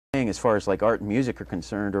thing as far as like art and music are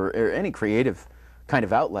concerned, or any creative kind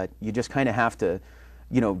of outlet. You just kind of have to,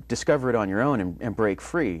 you know, discover it on your own and break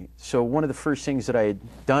free. So one of the first things that I had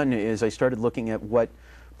done is I started looking at what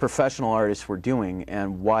professional artists were doing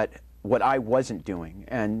and what I wasn't doing.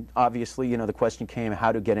 And obviously, you know, the question came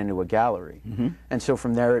how to get into a gallery. And so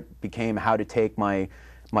from there it became how to take my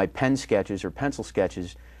pen sketches or pencil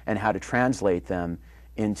sketches and how to translate them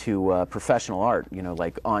into professional art, you know,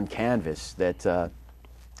 like on canvas that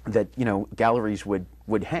you know, galleries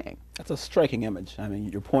would hang. That's a striking image. I mean,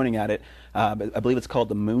 you're pointing at it. I believe it's called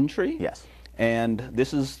the Moon Tree. Yes. And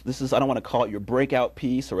this is I don't want to call it your breakout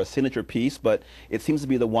piece or a signature piece, but it seems to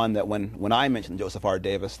be the one that when I mention Joseph R.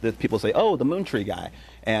 Davis, people say, oh, the Moon Tree guy.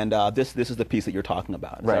 And this is the piece that you're talking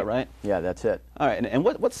about. Is that right? Yeah, that's it. All right. And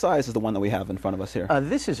what size is the one that we have in front of us here?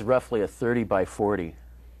 This is roughly a 30 by 40,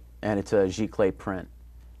 and it's a giclée print.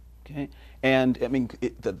 Okay. And I mean,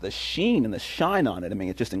 the sheen and the shine on it, I mean,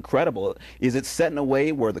 it's just incredible. Is it set in a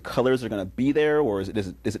way where the colors are going to be there, or does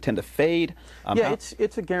it tend to fade? Yeah,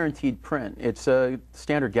 it's a guaranteed print. It's a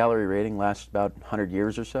standard gallery rating, lasts about 100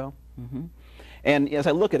 years or so. And as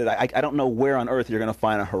I look at it, I don't know where on earth you're going to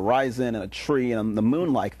find a horizon and a tree and the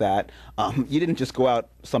moon like that. You didn't just go out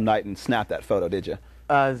some night and snap that photo, did you?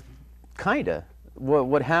 Kinda.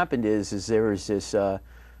 What happened is there was this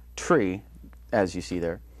tree, as you see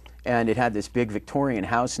there, and it had this big Victorian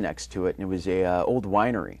house next to it, and it was a old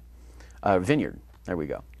winery, vineyard. There we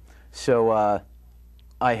go. So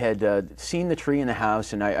I had seen the tree in the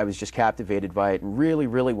house, and I was just captivated by it, and really,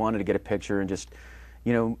 really wanted to get a picture, and just,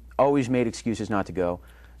 you know, always made excuses not to go.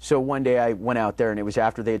 So one day I went out there, and it was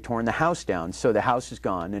after they had torn the house down. So the house is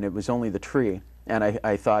gone, and it was only the tree. And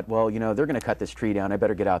I thought, well, you know, they're going to cut this tree down. I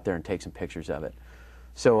better get out there and take some pictures of it.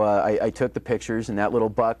 So I took the pictures, and that little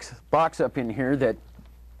box up in here that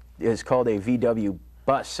is called a VW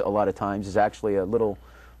bus a lot of times is actually a little,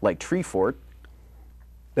 like, tree fort.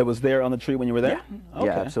 That was there on the tree when you were there? Yeah, okay.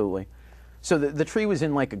 Yeah, absolutely. So the tree was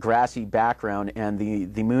in like a grassy background, and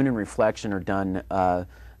the moon and reflection are done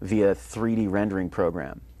via 3D rendering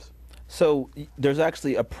programs. So there's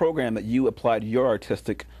actually a program that you applied your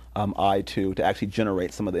artistic eye to actually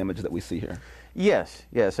generate some of the images that we see here. Yes,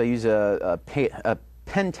 yes. I use a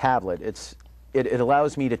pen tablet. It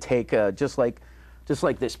allows me to take just like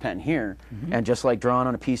this pen here, and just like drawing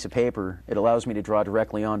on a piece of paper, it allows me to draw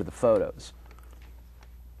directly onto the photos.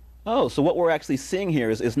 Oh, so what we're actually seeing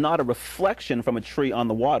here is not a reflection from a tree on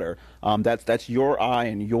the water. That's your eye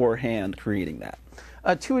and your hand creating that.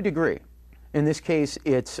 To a degree. In this case,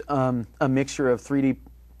 it's a mixture of 3D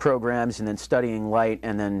programs and then studying light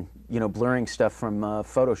and then, you know, blurring stuff from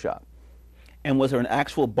Photoshop. And was there an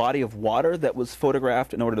actual body of water that was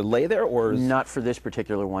photographed in order to lay there, or not for this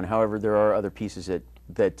particular one? However, there are other pieces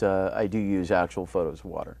that I do use actual photos of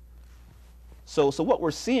water. So what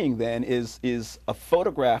we're seeing then is a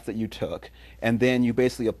photograph that you took, and then you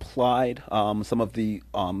basically applied some of the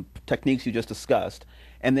techniques you just discussed.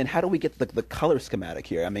 And then how do we get the color schematic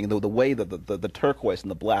here? I mean, the way the turquoise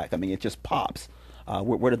and the black, I mean, it just pops.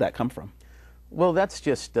 Where did that come from? Well, that's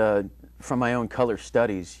just from my own color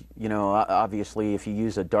studies. You know, obviously, if you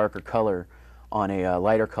use a darker color on a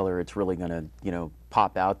lighter color, it's really going to, you know,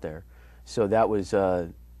 pop out there. So that was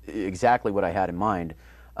exactly what I had in mind.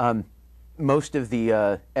 Most of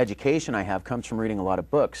the education I have comes from reading a lot of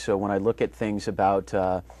books. So when I look at things about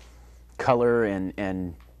color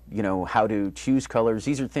and you know, how to choose colors,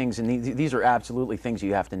 these are things, and these are absolutely things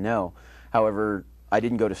you have to know. However, I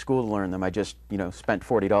didn't go to school to learn them. I just, you know, spent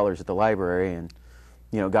 $40 at the library and,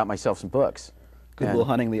 you know, got myself some books. Good Will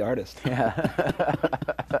Hunting the artist. Yeah.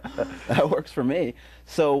 That works for me.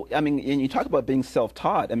 So, I mean, and you talk about being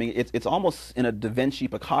self-taught. I mean, it's almost in a Da Vinci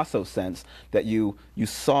Picasso sense that you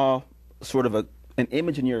saw sort of an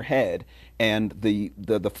image in your head, and the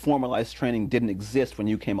formalized training didn't exist when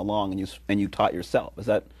you came along and you taught yourself. Is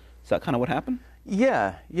that kind of what happened?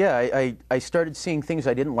 Yeah, yeah. I started seeing things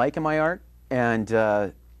I didn't like in my art,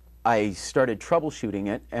 and I started troubleshooting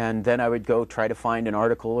it, and then I would go try to find an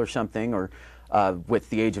article or something, or with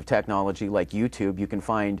the age of technology like YouTube, you can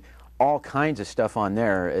find all kinds of stuff on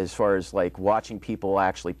there as far as like watching people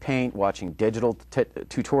actually paint, watching digital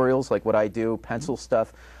tutorials like what I do, pencil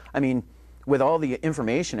stuff. I mean, with all the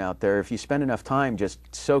information out there, if you spend enough time just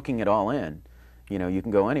soaking it all in, you know, you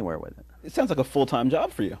can go anywhere with it. It sounds like a full-time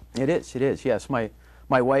job for you. It is, yes. My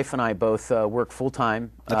wife and I both work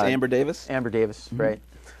full-time. That's Amber Davis? Amber Davis, right.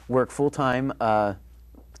 Work full-time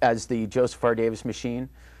as the Joseph R. Davis machine.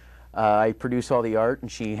 I produce all the art,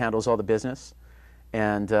 and she handles all the business.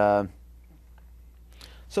 And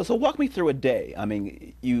So walk me through a day. I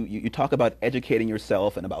mean, you talk about educating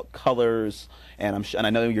yourself and about colors, and and I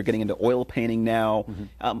know you're getting into oil painting now.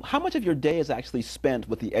 How much of your day is actually spent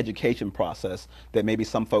with the education process that maybe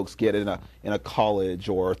some folks get in a college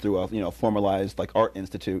or through a formalized like art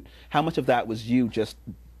institute? How much of that was you just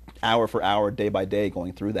hour for hour, day by day,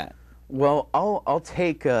 going through that? Well, I'll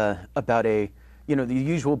take about the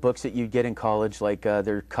usual books that you get in college, like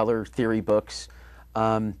their color theory books.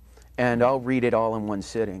 And I'll read it all in one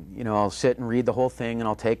sitting. I'll sit and read the whole thing, and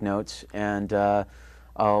I'll take notes, and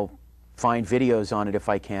I'll find videos on it if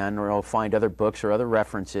I can, or I'll find other books or other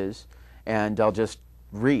references, and I'll just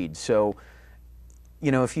read. So,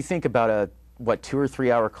 if you think about a 2 or 3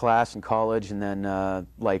 hour class in college, and then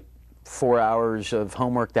like 4 hours of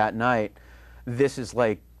homework that night, this is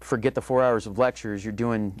like, forget the 4 hours of lectures. You're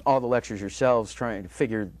doing all the lectures yourselves, trying to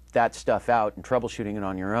figure that stuff out and troubleshooting it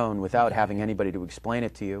on your own without having anybody to explain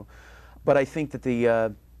it to you. But I think that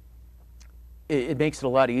it makes it a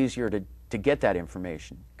lot easier to get that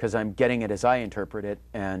information, because I'm getting it as I interpret it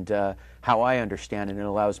and how I understand it. And it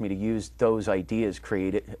allows me to use those ideas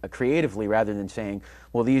creatively, rather than saying,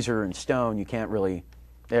 well, these are in stone, you can't really,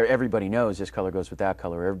 everybody knows this color goes with that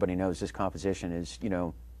color, everybody knows this composition is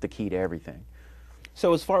the key to everything.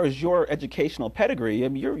 So as far as your educational pedigree, I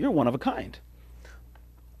mean, you're one of a kind.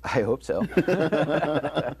 I hope so.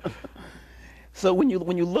 So when you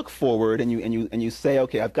look forward and you say,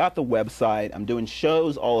 okay, I've got the website, I'm doing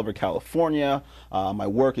shows all over California, my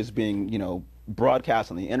work is being broadcast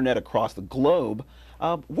on the internet across the globe.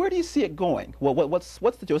 Where do you see it going? Well, what's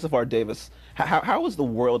the Joseph R. Davis? How is the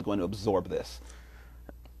world going to absorb this?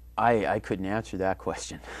 I couldn't answer that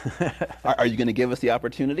question. Are you going to give us the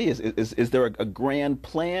opportunity? Is there a grand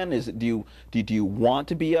plan? Do you want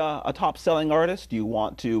to be a top-selling artist? Do you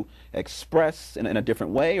want to express in a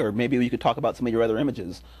different way? Or maybe you could talk about some of your other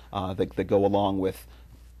images that go along with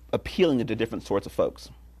appealing to different sorts of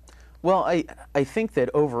folks. Well, I think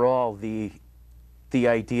that overall the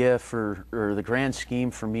idea or the grand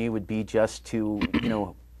scheme for me would be just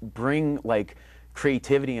to bring like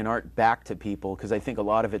creativity and art back to people, because I think a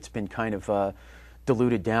lot of it's been kind of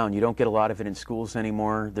diluted down. You don't get a lot of it in schools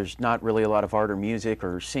anymore. There's not really a lot of art or music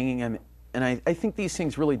or singing, and I think these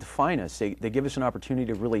things really define us. They give us an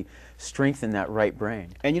opportunity to really strengthen that right brain.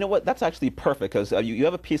 And you know what? That's actually perfect, because you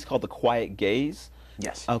have a piece called The Quiet Gaze.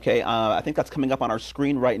 Yes. Okay, I think that's coming up on our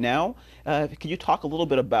screen right now. Can you talk a little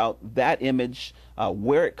bit about that image,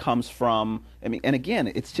 where it comes from? I mean, and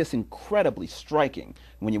again, it's just incredibly striking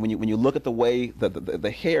when you look at the way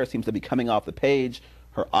the hair seems to be coming off the page.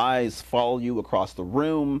 Her eyes follow you across the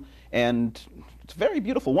room, and it's a very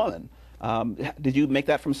beautiful woman. Did you make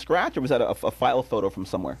that from scratch, or was that a file photo from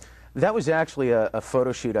somewhere? That was actually a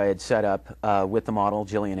photo shoot I had set up with the model,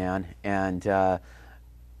 Jillian Ann, and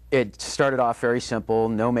it started off very simple,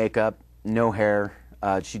 no makeup, no hair.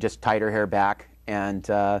 She just tied her hair back, and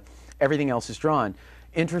everything else is drawn.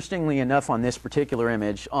 Interestingly enough, on this particular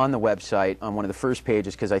image on the website, on one of the first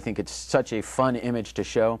pages, because I think it's such a fun image to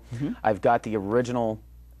show, I've got the original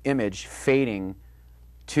image fading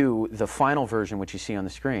to the final version, which you see on the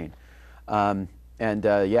screen.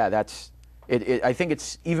 Yeah, that's I think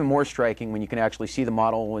it's even more striking when you can actually see the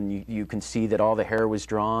model, and you can see that all the hair was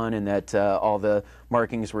drawn, and that all the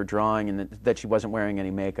markings were drawing, and that she wasn't wearing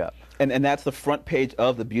any makeup. And that's the front page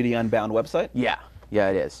of the Beauty Unbound website? Yeah,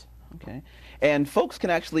 it is. Okay. And folks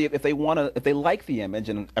can actually, if they like the image,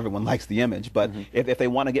 and everyone likes the image, but if they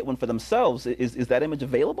want to get one for themselves, is that image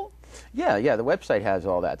available? Yeah, the website has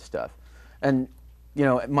all that stuff. And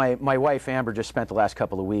my wife Amber just spent the last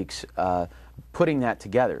couple of weeks putting that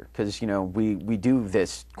together, because we do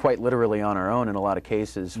this quite literally on our own in a lot of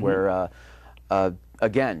cases, where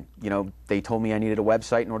again, they told me I needed a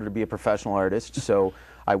website in order to be a professional artist, so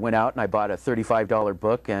I went out and I bought a $35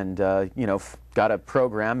 book and got a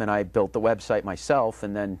program, and I built the website myself.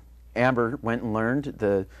 And then Amber went and learned,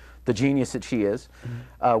 the genius that she is,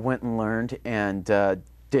 went and learned and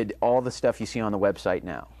did all the stuff you see on the website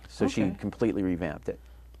now. So she completely revamped it.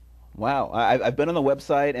 Wow, I've been on the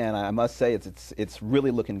website, and I must say it's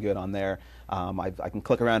really looking good on there. I can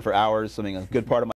click around for hours. I mean, a good part of my